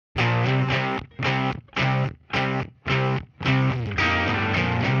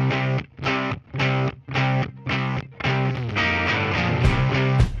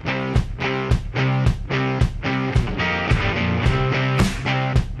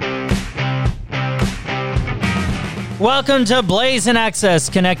Welcome to Blaze and Access,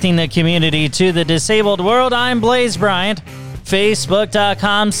 connecting the community to the disabled world. I'm Blaze Bryant.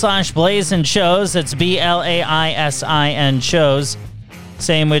 Facebook.com/Blazin Shows. It's BLAISIN Shows.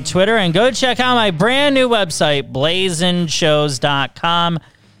 Same with Twitter. And go check out my brand new website, blazinshows.com.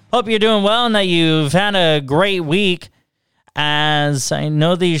 Hope you're doing well and that you've had a great week, as I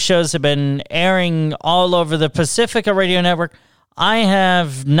know these shows have been airing all over the Pacifica Radio Network. I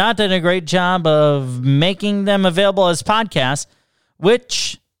have not done a great job of making them available as podcasts,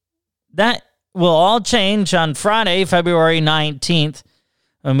 which that will all change on Friday, February 19th,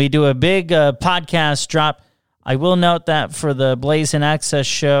 when we do a big podcast drop. I will note that for the Blaze and Access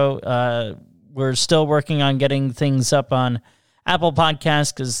show, we're still working on getting things up on Apple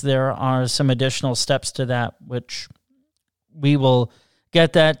Podcasts because there are some additional steps to that, which we will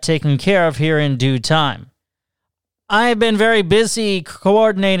get that taken care of here in due time. I've been very busy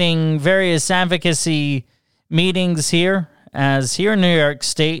coordinating various advocacy meetings here, as here in New York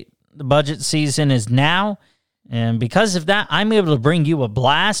State, the budget season is now, and because of that, I'm able to bring you a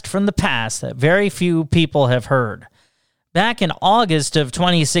blast from the past that very few people have heard. Back in August of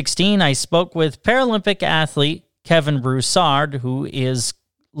 2016, I spoke with Paralympic athlete Kevin Broussard, who is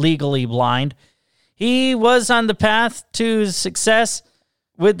legally blind. He was on the path to success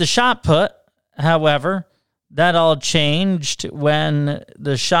with the shot put. However, that all changed when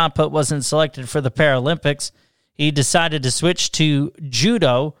the shot put wasn't selected for the Paralympics. He decided to switch to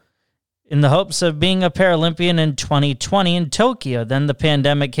judo in the hopes of being a Paralympian in 2020 in Tokyo. Then the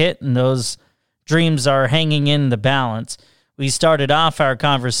pandemic hit, and those dreams are hanging in the balance. We started off our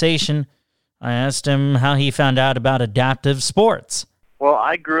conversation. I asked him how he found out about adaptive sports. Well,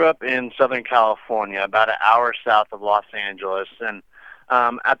 I grew up in Southern California, about an hour south of Los Angeles, and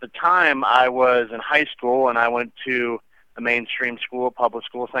at the time, I was in high school, and I went to a mainstream school, public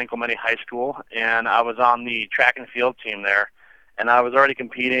school, San Clemente High School, and I was on the track and field team there. And I was already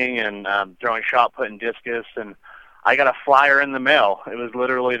competing and throwing shot put and discus, and I got a flyer in the mail. It was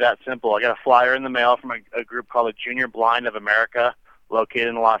literally that simple. I got a flyer in the mail from a group called the Junior Blind of America, located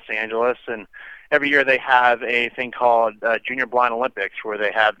in Los Angeles, and every year they have a thing called Junior Blind Olympics, where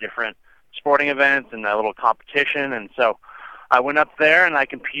they have different sporting events and a little competition, and so I went up there and I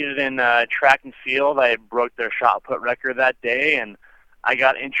competed in track and field. I broke their shot put record that day, and I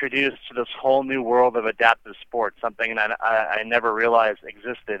got introduced to this whole new world of adaptive sports, something that I never realized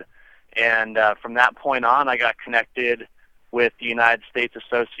existed. And from that point on, I got connected with the United States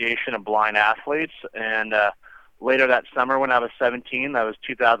Association of Blind Athletes. And later that summer when I was 17, that was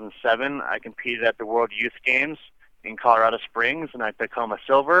 2007, I competed at the World Youth Games in Colorado Springs, and I took home a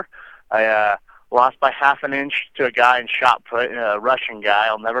silver. I lost by half an inch to a guy in shot put, a Russian guy.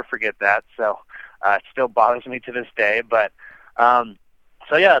 I'll never forget that. So it still bothers me to this day. But so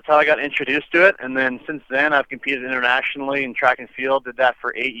yeah, that's how I got introduced to it. And then since then, I've competed internationally in track and field. Did that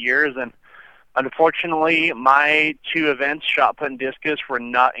for 8 years. And unfortunately, my two events, shot put and discus, were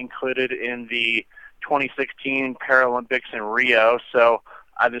not included in the 2016 Paralympics in Rio. So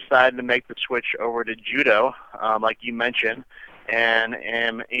I decided to make the switch over to judo, like you mentioned, and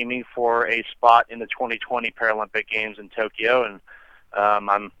am aiming for a spot in the 2020 Paralympic Games in Tokyo. And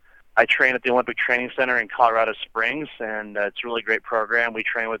I train at the Olympic Training Center in Colorado Springs, and it's a really great program. We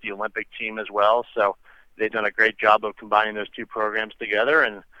train with the Olympic team as well, so they've done a great job of combining those two programs together,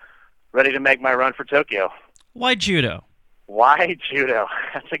 and ready to make my run for Tokyo. Why judo? Why judo?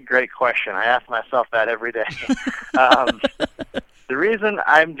 That's a great question. I ask myself that every day. The reason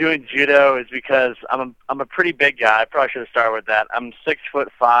I'm doing judo is because I'm a pretty big guy. I probably should have started with that. I'm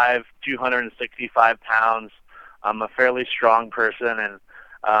 6'5", 265 pounds. I'm a fairly strong person, and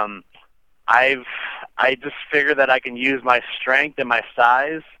I just figure that I can use my strength and my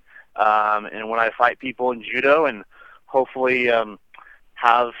size, and when I fight people in judo, and hopefully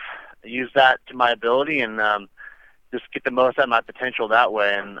use that to my ability and just get the most out of my potential that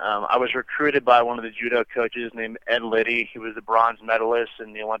way. And I was recruited by one of the judo coaches named Ed Liddy. He was the bronze medalist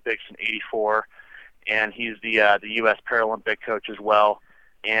in the Olympics in '84, and he's the U.S. Paralympic coach as well.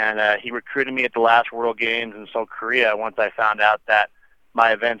 And he recruited me at the last World Games in Seoul, Korea, once I found out that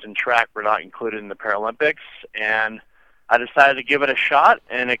my events in track were not included in the Paralympics. And I decided to give it a shot,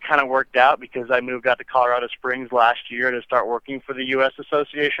 and it kind of worked out because I moved out to Colorado Springs last year to start working for the U.S.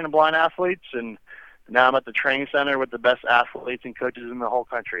 Association of Blind Athletes, and now I'm at the training center with the best athletes and coaches in the whole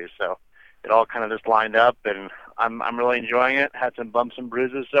country. So it all kind of just lined up, and I'm really enjoying it. Had some bumps and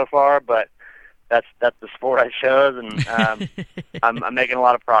bruises so far, but that's the sport I chose, and I'm making a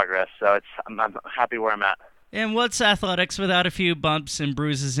lot of progress. So I'm happy where I'm at. And what's athletics without a few bumps and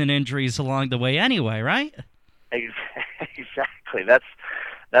bruises and injuries along the way anyway, right? Exactly. That's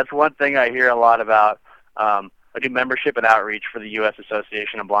one thing I hear a lot about. do membership and outreach for the U.S.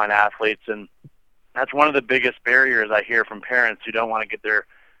 Association of Blind Athletes, and that's one of the biggest barriers I hear from parents who don't want to get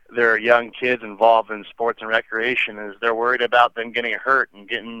their young kids involved in sports and recreation, is they're worried about them getting hurt and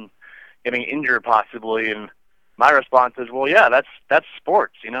getting injured possibly. And my response is, well, yeah, that's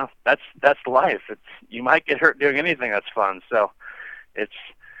sports, that's life. You might get hurt doing anything that's fun. So it's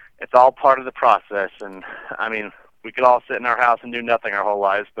all part of the process. And I mean, we could all sit in our house and do nothing our whole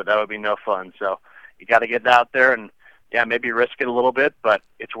lives, but that would be no fun. So you got to get out there and, yeah, maybe risk it a little bit, but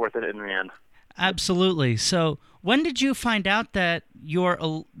it's worth it in the end. Absolutely. So when did you find out that your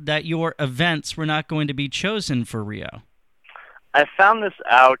events were not going to be chosen for Rio? I found this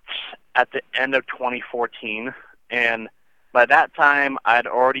out at the end of 2014, and by that time I'd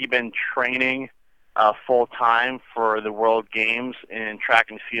already been training full-time for the World Games in track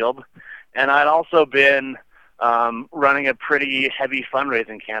and field, and I'd also been running a pretty heavy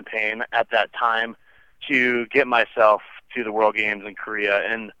fundraising campaign at that time to get myself to the World Games in Korea.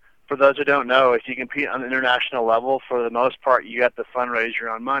 And for those who don't know, if you compete on the international level, for the most part, you have to fundraise your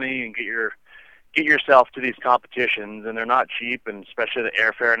own money and get yourself to these competitions, and they're not cheap, and especially the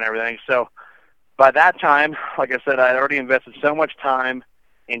airfare and everything. So by that time, like I said, I had already invested so much time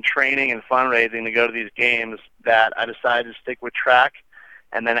in training and fundraising to go to these games that I decided to stick with track.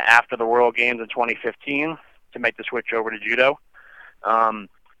 And then after the World Games in 2015, to make the switch over to judo.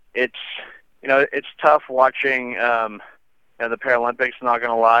 It's tough watching the Paralympics, not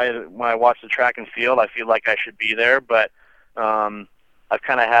going to lie. When I watch the track and field, I feel like I should be there, but I've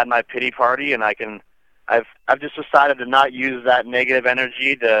kind of had my pity party, and I've just decided to not use that negative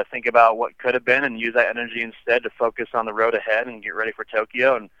energy to think about what could have been, and use that energy instead to focus on the road ahead and get ready for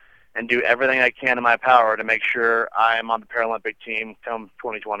Tokyo, and do everything I can in my power to make sure I am on the Paralympic team come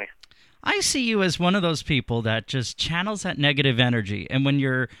 2020. I see you as one of those people that just channels that negative energy, and when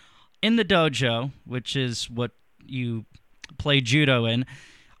you're in the dojo, which is what you play judo in,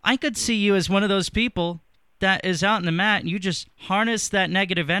 I could see you as one of those people that is out in the mat and you just harness that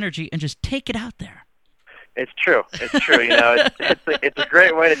negative energy and just take it out there. It's true. It's a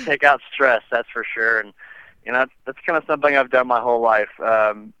great way to take out stress, that's for sure. And that's kind of something I've done my whole life.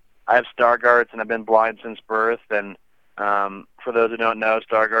 I have Stargardt's, and I've been blind since birth. And for those who don't know,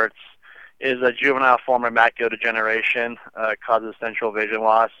 Stargardt's is a juvenile form of macular degeneration, causes central vision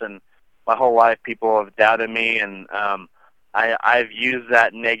loss, and my whole life people have doubted me, and I've used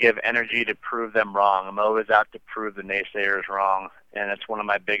that negative energy to prove them wrong. I'm always out to prove the naysayers wrong, and it's one of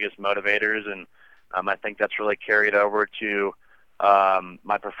my biggest motivators, and I think that's really carried over to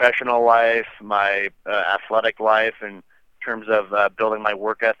my professional life, my athletic life, in terms of building my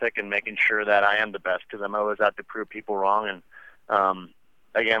work ethic and making sure that I am the best, because I'm always out to prove people wrong. And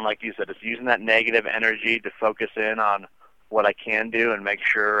again, like you said, it's using that negative energy to focus in on what I can do and make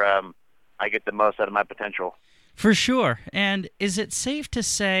sure I get the most out of my potential. For sure. And is it safe to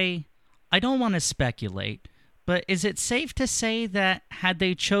say, I don't want to speculate, but is it safe to say that had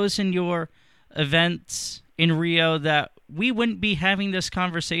they chosen your events in Rio, that we wouldn't be having this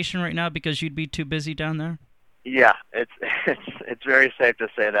conversation right now because you'd be too busy down there? Yeah, it's very safe to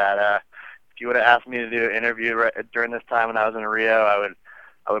say that. If you would have asked me to do an interview during this time when I was in Rio,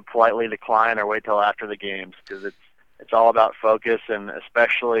 I would politely decline or wait till after the games, because it's all about focus, and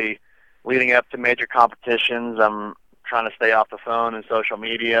especially leading up to major competitions, I'm trying to stay off the phone and social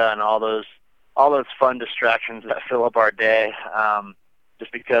media and all those fun distractions that fill up our day.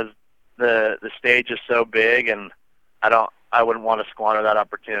 Just because the stage is so big, and I wouldn't want to squander that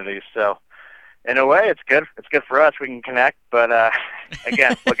opportunity. So, in a way, it's good. It's good for us. We can connect, but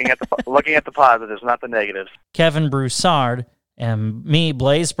again, looking at the positives, not the negatives. Kevin Broussard and me,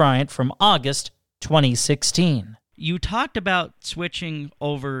 Blaze Bryant, from August 2016. You talked about switching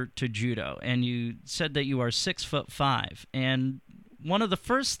over to judo, and you said that you are 6'5", and one of the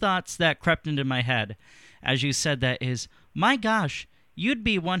first thoughts that crept into my head as you said that is, my gosh, you'd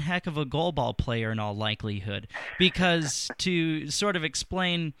be one heck of a goalball player in all likelihood, because to sort of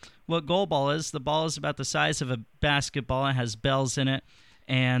explain what goalball is, the ball is about the size of a basketball. It has bells in it,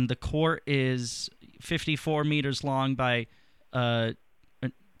 and the court is 54 meters long by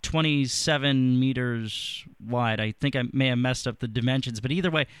 27 meters wide. I think I may have messed up the dimensions, but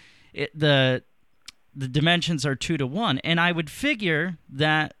either way, the dimensions are 2-to-1, and I would figure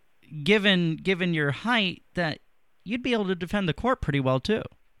that given your height, that you'd be able to defend the court pretty well too.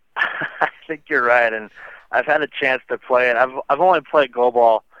 I think you're right, and I've had a chance to play it. I've only played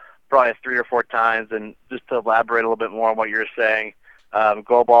goalball probably 3 or 4 times, and just to elaborate a little bit more on what you're saying,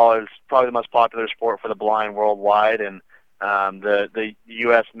 goalball is probably the most popular sport for the blind worldwide, and the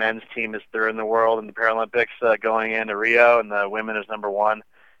U.S. men's team is third in the world in the Paralympics going into Rio, and the women is number 1.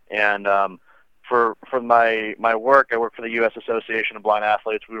 And for my work, I work for the U.S. Association of Blind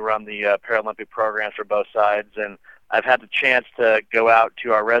Athletes. We run the Paralympic programs for both sides, and I've had the chance to go out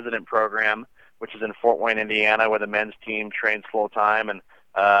to our resident program, which is in Fort Wayne, Indiana, where the men's team trains full time, and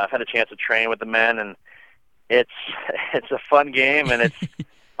I've had a chance to train with the men, and it's a fun game, and it's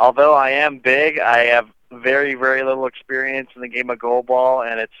although I am big, I have very, very little experience in the game of goalball,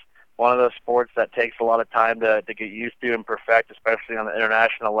 and it's one of those sports that takes a lot of time to get used to and perfect, especially on the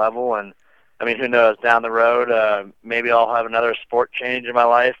international level. And I mean, who knows, down the road, maybe I'll have another sport change in my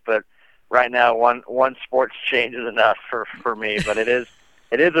life, but right now one sports change is enough for me. But it is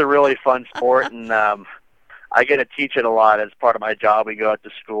a really fun sport, and I get to teach it a lot as part of my job. We go out to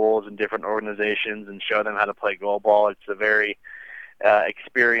schools and different organizations and show them how to play goalball. It's a very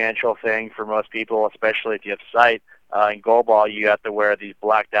experiential thing for most people, especially if you have sight. In goalball, you have to wear these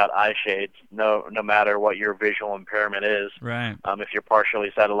blacked out eye shades, no matter what your visual impairment is. Right. If you're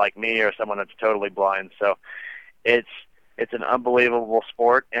partially sighted like me or someone that's totally blind. So it's an unbelievable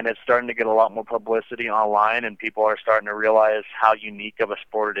sport, and it's starting to get a lot more publicity online, and people are starting to realize how unique of a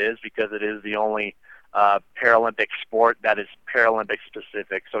sport it is, because it is the only Paralympic sport that is Paralympic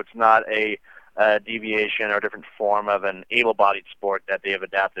specific. So it's not a deviation or different form of an able-bodied sport that they have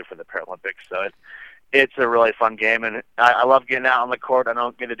adapted for the Paralympics. So it's a really fun game, and I love getting out on the court. I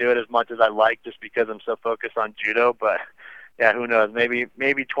don't get to do it as much as I like just because I'm so focused on judo, but yeah, who knows? Maybe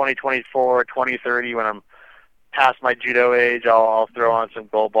 2024, 2030, when I'm past my judo age, I'll throw on some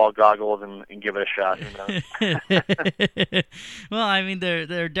goalball goggles and give it a shot. Who knows? Well, I mean,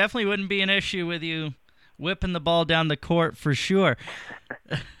 there definitely wouldn't be an issue with you whipping the ball down the court for sure.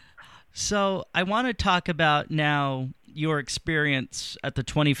 So I want to talk about now your experience at the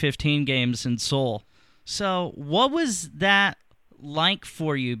 2015 games in Seoul. So what was that like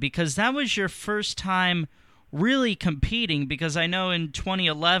for you? Because that was your first time really competing, because I know in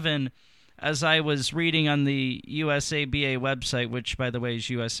 2011, as I was reading on the USABA website, which, by the way, is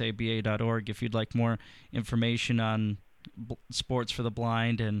usaba.org, if you'd like more information on sports for the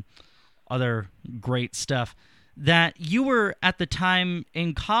blind and other great stuff, that you were at the time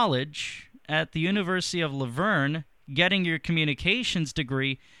in college at the University of Laverne getting your communications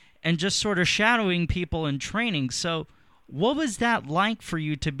degree and just sort of shadowing people in training. So what was that like for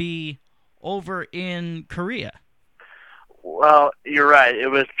you to be over in Korea? Well, you're right. It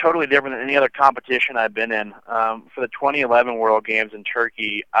was totally different than any other competition I've been in. For the 2011 World Games in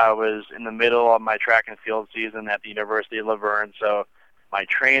Turkey, I was in the middle of my track and field season at the University of Laverne, so my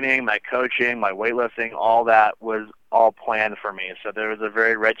training, my coaching, my weightlifting, all that was all planned for me. So there was a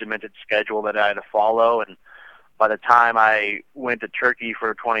very regimented schedule that I had to follow, and by the time I went to Turkey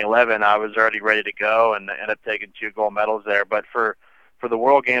for 2011, I was already ready to go and ended up taking 2 gold medals there. But for the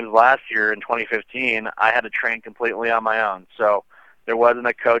World Games last year in 2015, I had to train completely on my own. So there wasn't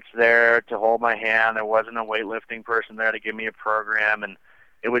a coach there to hold my hand. There wasn't a weightlifting person there to give me a program, and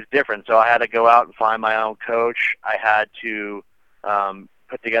it was different. So I had to go out and find my own coach. I had to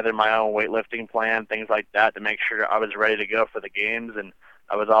put together my own weightlifting plan, things like that, to make sure I was ready to go for the games. And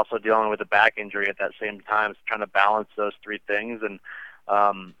I was also dealing with a back injury at that same time, so trying to balance those 3 things. And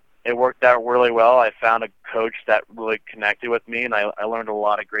it worked out really well. I found a coach that really connected with me, and I learned a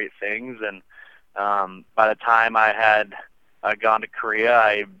lot of great things. And by the time I had gone to Korea,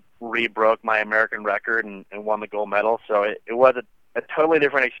 I re-broke my American record and won the gold medal. So it was a totally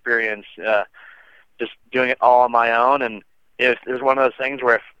different experience, just doing it all on my own. And it was one of those things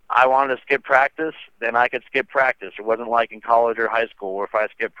where if I wanted to skip practice, then I could skip practice. It wasn't like in college or high school where if I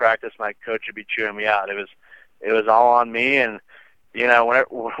skipped practice, my coach would be chewing me out. It was all on me. And you know,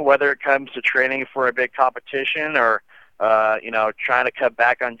 whether it comes to training for a big competition or trying to cut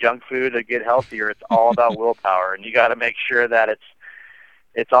back on junk food to get healthier, it's all about willpower, and you got to make sure that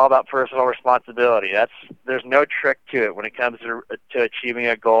it's all about personal responsibility. There's no trick to it when it comes to achieving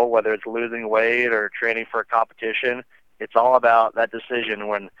a goal, whether it's losing weight or training for a competition. It's all about that decision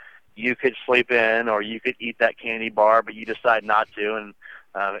when you could sleep in or you could eat that candy bar, but you decide not to, and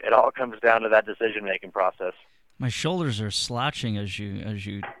it all comes down to that decision-making process. My shoulders are slouching as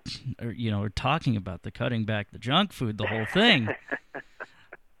you are talking about the cutting back the junk food, the whole thing.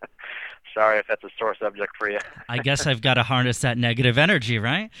 Sorry if that's a sore subject for you. I guess I've got to harness that negative energy,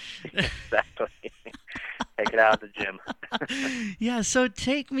 right? Exactly. Take it out of the gym. Yeah,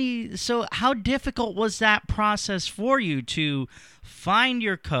 so how difficult was that process for you to find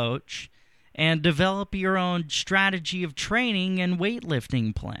your coach and develop your own strategy of training and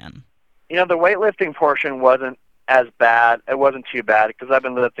weightlifting plan? You know, the weightlifting portion wasn't as bad. It wasn't too bad because I've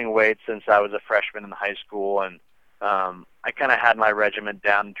been lifting weights since I was a freshman in high school, and I kind of had my regimen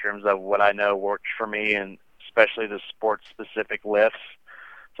down in terms of what I know worked for me, and especially the sports-specific lifts.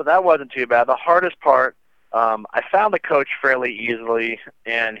 So that wasn't too bad. The hardest part, I found the coach fairly easily,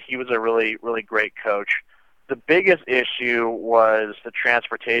 and he was a really, really great coach. The biggest issue was the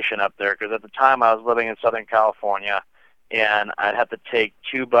transportation up there, because at the time I was living in Southern California, and I'd have to take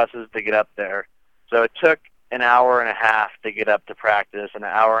 2 buses to get up there. So it took an hour and a half to get up to practice, and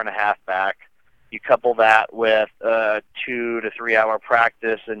an hour and a half back. You couple that with a 2 to 3 hour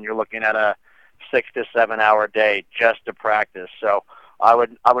practice, and you're looking at a 6 to 7 hour day just to practice. So I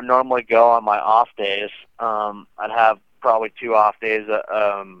would normally go on my off days. I'd have probably 2 off days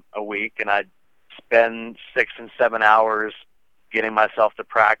a week, and I'd spend 6 and 7 hours getting myself to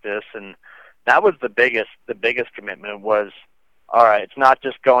practice. And that was the biggest commitment was, all right, it's not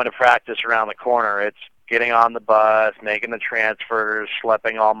just going to practice around the corner. It's getting on the bus, making the transfers,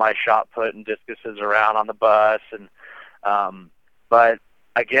 schlepping all my shot put and discuses around on the bus. And but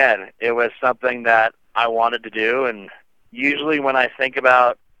again, it was something that I wanted to do. And usually when I think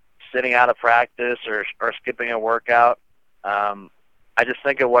about sitting out of practice or skipping a workout, I just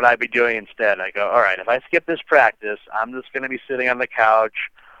think of what I'd be doing instead. I go, all right, if I skip this practice, I'm just going to be sitting on the couch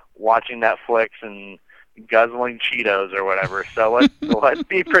watching Netflix and guzzling Cheetos or whatever. So let's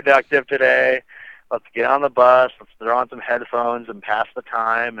be productive today. Let's get on the bus. Let's throw on some headphones and pass the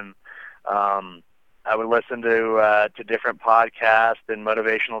time. And I would listen to different podcasts and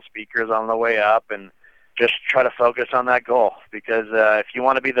motivational speakers on the way up, and just try to focus on that goal. Because if you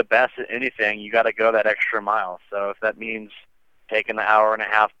want to be the best at anything, you got to go that extra mile. So if that means taking the hour and a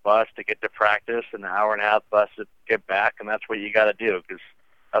half bus to get to practice and the hour and a half bus to get back, and that's what you got to do. Because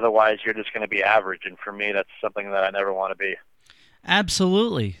otherwise, you're just going to be average. And for me, that's something that I never want to be.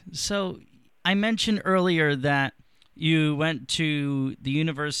 Absolutely. So I mentioned earlier that you went to the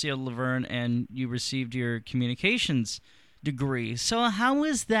University of La Verne and you received your communications degree. So how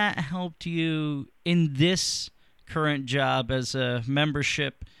has that helped you in this current job as a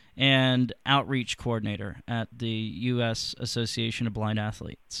membership and outreach coordinator at the U.S. Association of Blind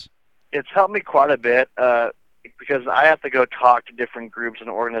Athletes? It's helped me quite a bit because I have to go talk to different groups and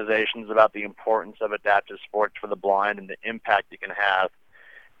organizations about the importance of adaptive sports for the blind and the impact it can have.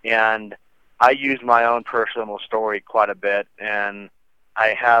 And I use my own personal story quite a bit, and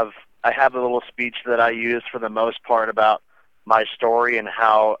I have a little speech that I use for the most part about my story and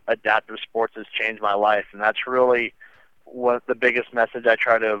how adaptive sports has changed my life. And that's really what the biggest message I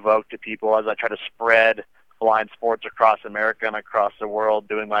try to evoke to people as I try to spread blind sports across America and across the world,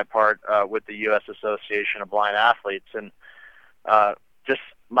 doing my part with the U.S. Association of Blind Athletes. And just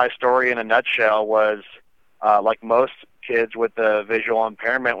my story in a nutshell was, like most kids with a visual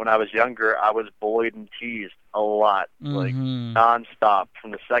impairment, when I was younger, I was bullied and teased a lot, like nonstop. From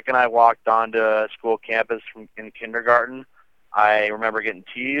the second I walked onto a school campus in kindergarten, I remember getting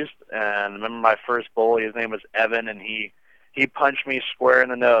teased. And I remember my first bully, his name was Evan, and he punched me square in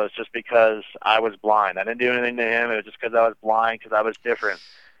the nose just because I was blind. I didn't do anything to him. It was just because I was blind, because I was different.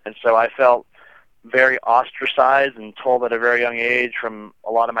 And so I felt very ostracized and told at a very young age from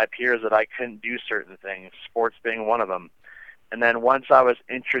a lot of my peers that I couldn't do certain things, sports being one of them. And then once I was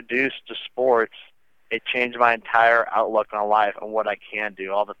introduced to sports, it changed my entire outlook on life and what I can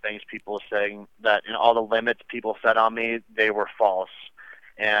do. All the things people were saying, that all the limits people set on me, they were false.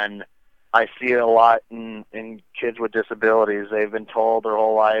 And I see it a lot in kids with disabilities. They've been told their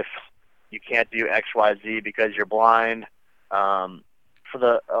whole life, you can't do X, Y, Z because you're blind.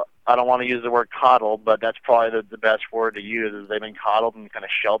 I don't want to use the word coddled, but that's probably the best word to use, is they've been coddled and kind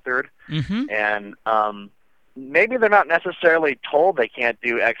of sheltered. Mm-hmm. And maybe they're not necessarily told they can't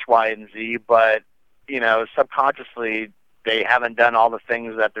do X, Y, and Z, but, subconsciously they haven't done all the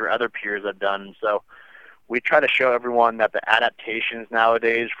things that their other peers have done. So we try to show everyone that the adaptations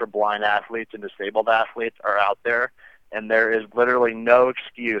nowadays for blind athletes and disabled athletes are out there, and there is literally no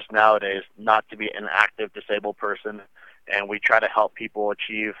excuse nowadays not to be an active disabled person. And we try to help people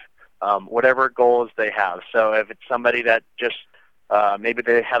achieve whatever goals they have. So if it's somebody that just maybe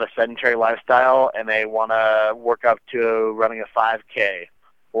they have a sedentary lifestyle and they want to work up to running a 5K,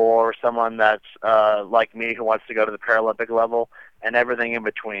 or someone that's like me who wants to go to the Paralympic level, and everything in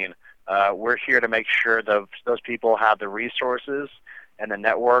between, we're here to make sure those people have the resources and the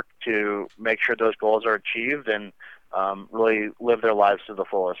network to make sure those goals are achieved and really live their lives to the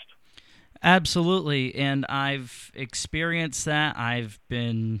fullest. Absolutely, and I've experienced that. I've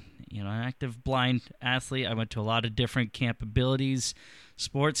been, an active blind athlete. I went to a lot of different campabilities,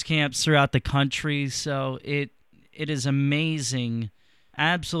 sports camps throughout the country. So it is amazing,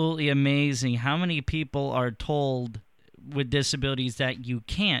 absolutely amazing how many people are told with disabilities that you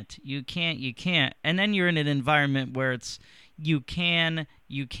can't, and then you're in an environment where it's you can,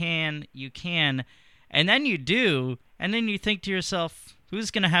 and then you do, and then you think to yourself, Who's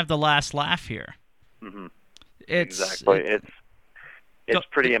going to have the last laugh here? Mm-hmm. Exactly. It's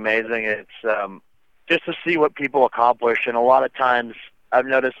pretty amazing. It's just to see what people accomplish, and a lot of times I've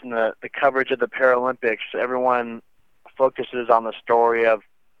noticed in the coverage of the Paralympics, everyone focuses on the story of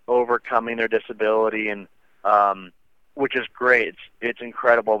overcoming their disability, and which is great. It's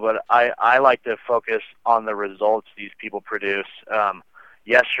incredible, but I like to focus on the results these people produce.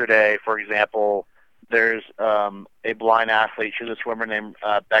 Yesterday, for example, there's a blind athlete. She's a swimmer named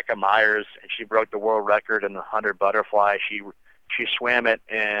Becca Myers, and she broke the world record in the 100 butterfly. She swam it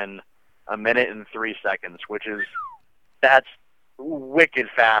in 1 minute and 3 seconds, that's wicked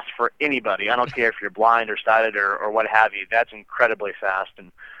fast for anybody. I don't care if you're blind or sighted or what have you. That's incredibly fast.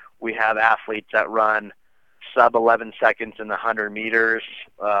 And we have athletes that run sub 11 seconds in the 100 meters.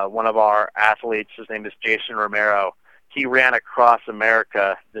 One of our athletes, his name is Jason Romero. He ran across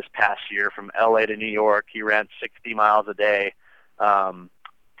America this past year from LA to New York. He ran 60 miles a day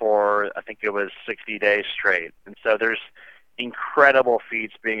for, I think it was 60 days straight. And so there's incredible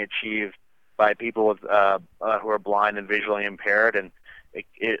feats being achieved by people with, who are blind and visually impaired. And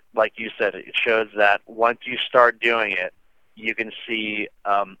it, like you said, it shows that once you start doing it, you can see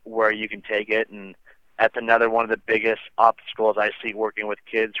where you can take it. And that's another one of the biggest obstacles I see working with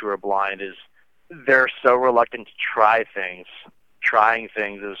kids who are blind is they're so reluctant to try things. Trying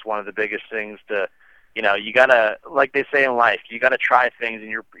things is one of the biggest things to, you gotta, like they say in life, you gotta try things, and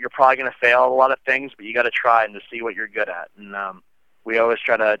you're probably gonna fail at a lot of things, but you gotta try and to see what you're good at. And we always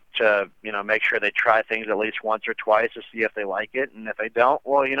try to make sure they try things at least once or twice to see if they like it, and if they don't,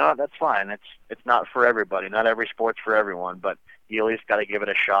 well, that's fine. It's not for everybody. Not every sport's for everyone, but you at least gotta give it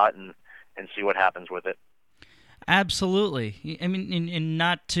a shot and see what happens with it. Absolutely. I mean, and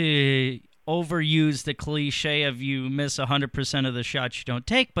not to overuse the cliche of you miss 100% of the shots you don't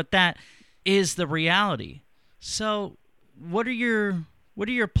take, but that is the reality. So what are your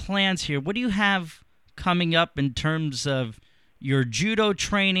plans here? What do you have coming up in terms of your judo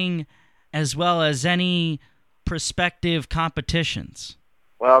training as well as any prospective competitions?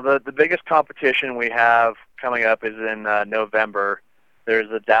 Well, the biggest competition we have coming up is in November. There's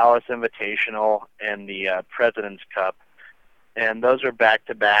the Dallas Invitational and the President's Cup. And those are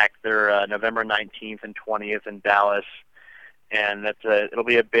back-to-back. They're November 19th and 20th in Dallas. And it'll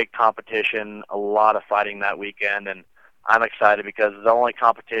be a big competition, a lot of fighting that weekend. And I'm excited because the only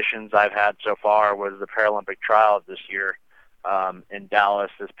competitions I've had so far was the Paralympic trials this year in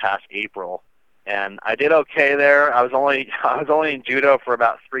Dallas this past April. And I did okay there. I was only in judo for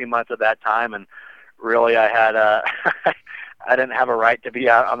about 3 months at that time, and really I had I didn't have a right to be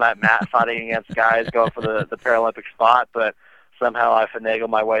out on that mat fighting against guys going for the Paralympic spot, but somehow I finagled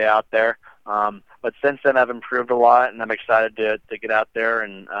my way out there. But since then I've improved a lot, and I'm excited to get out there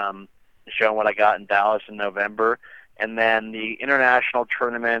and show what I got in Dallas in November. And then the international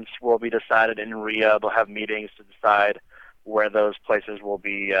tournaments will be decided in Rio. They'll have meetings to decide where those places will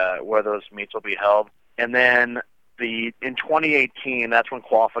be, where those meets will be held. And then in 2018, that's when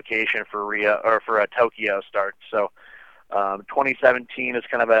qualification for Rio or for Tokyo starts. So 2017 is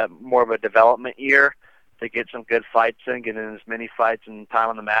kind of more of a development year to get some good fights in, get in as many fights and time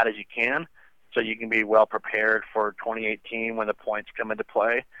on the mat as you can, so you can be well prepared for 2018 when the points come into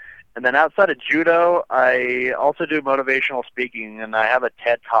play. And then outside of judo, I also do motivational speaking, and I have a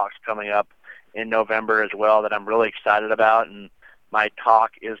TED Talks coming up in November as well that I'm really excited about. And my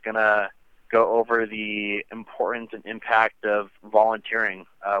talk is going to go over the importance and impact of volunteering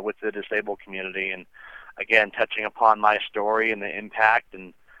with the disabled community, and again, touching upon my story and the impact.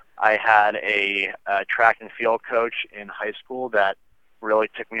 And I had a track and field coach in high school that really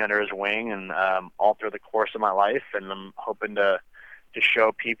took me under his wing and all through the course of my life, and I'm hoping to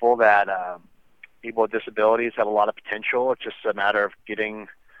show people that people with disabilities have a lot of potential. It's just a matter of getting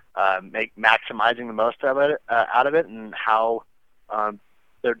maximizing the most of it out of it, and how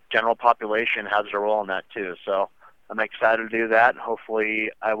the general population has a role in that too. So I'm excited to do that. Hopefully,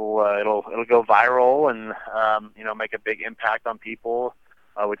 I will. It'll go viral and make a big impact on people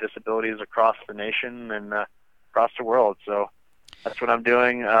with disabilities across the nation and across the world. So that's what I'm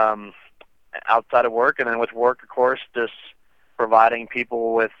doing outside of work, and then with work, of course, just providing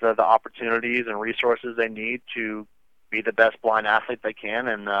people with the opportunities and resources they need to be the best blind athlete they can.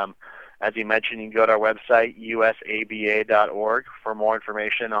 And as you mentioned, you can go to our website, usaba.org, for more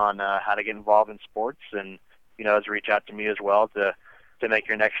information on how to get involved in sports, and reach out to me as well to make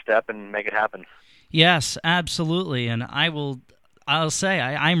your next step and make it happen. Yes, absolutely. And I'll say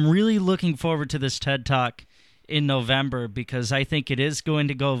I'm really looking forward to this TED Talk in November, because I think it is going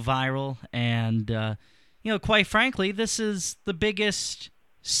to go viral. And, quite frankly, this is the biggest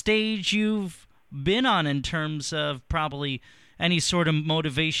stage you've been on in terms of probably any sort of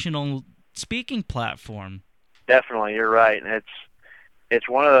motivational speaking platform. Definitely, you're right. And it's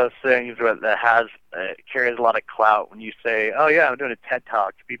one of those things that has carries a lot of clout. When you say, "Oh yeah, I'm doing a TED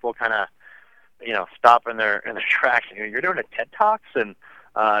Talk," people kind of stop in their tracks. And you're doing a TED Talks, and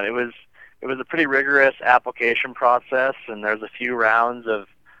it was a pretty rigorous application process, and there's a few rounds of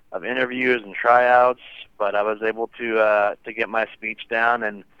interviews and tryouts, but I was able to get my speech down,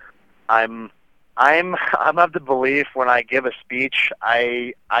 and I'm of the belief when I give a speech,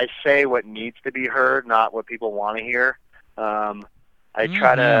 I say what needs to be heard, not what people want to hear. I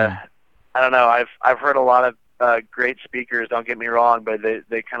try to, I don't know, I've heard a lot of great speakers, don't get me wrong, but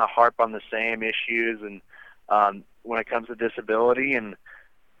they kind of harp on the same issues, and when it comes to disability, and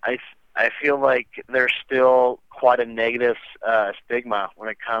I feel like there's still quite a negative stigma when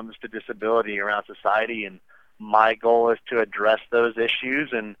it comes to disability around society, and my goal is to address those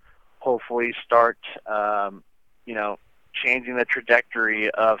issues and hopefully start, changing the trajectory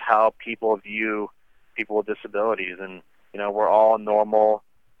of how people view people with disabilities. And we're all normal.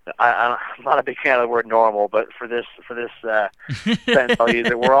 I'm not a big fan of the word normal, but for this sentence, I'll use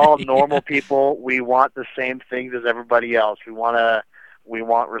it. We're all normal people. We want the same things as everybody else. We want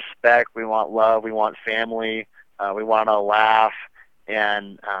respect, we want love, we want family, we want to laugh,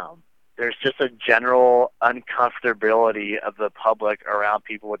 and there's just a general uncomfortability of the public around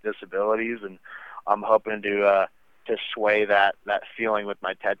people with disabilities, and I'm hoping to sway that feeling with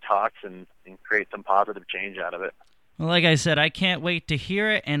my TED Talks and create some positive change out of it. Well, like I said, I can't wait to hear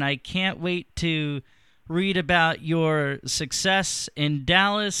it, and I can't wait to read about your success in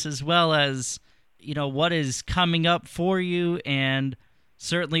Dallas, as well as what is coming up for you, and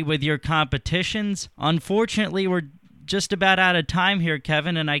certainly with your competitions. Unfortunately, we're just about out of time here,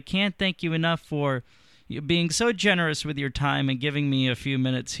 Kevin, and I can't thank you enough for being so generous with your time and giving me a few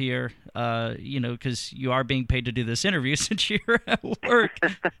minutes here, because you are being paid to do this interview since you're at work.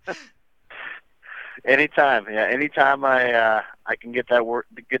 Anytime, yeah. Anytime I can get the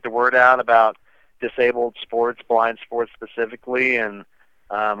word out about disabled sports, blind sports specifically, and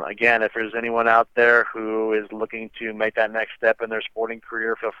again, if there's anyone out there who is looking to make that next step in their sporting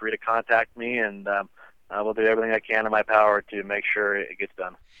career, feel free to contact me, and I will do everything I can in my power to make sure it gets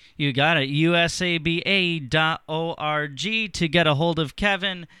done. You got it. USABA.org to get a hold of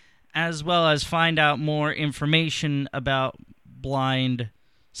Kevin, as well as find out more information about blind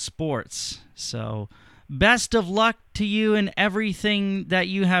sports. So best of luck to you and everything that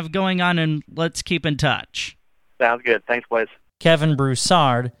you have going on, and let's keep in touch. Sounds good. Thanks, Blaze. Kevin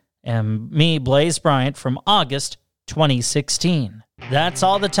Broussard and me, Blaze Bryant, from August 2016. That's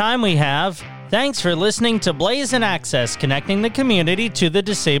all the time we have. Thanks for listening to Blaze and Access, connecting the community to the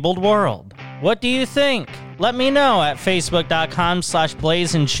disabled world. What do you think? Let me know at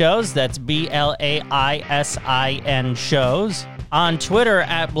facebook.com/blazenshows. That's BLAISIN shows. On Twitter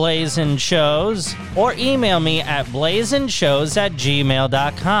at blazenshows, or email me at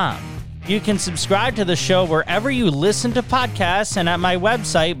blazenshows@gmail.com. You can subscribe to the show wherever you listen to podcasts and at my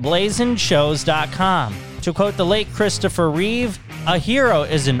website, blazenshows.com. To quote the late Christopher Reeve, a hero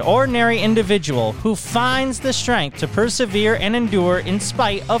is an ordinary individual who finds the strength to persevere and endure in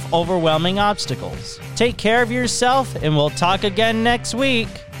spite of overwhelming obstacles. Take care of yourself, and we'll talk again next week.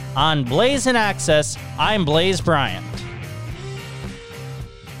 On Blaze and Access, I'm Blaze Bryant.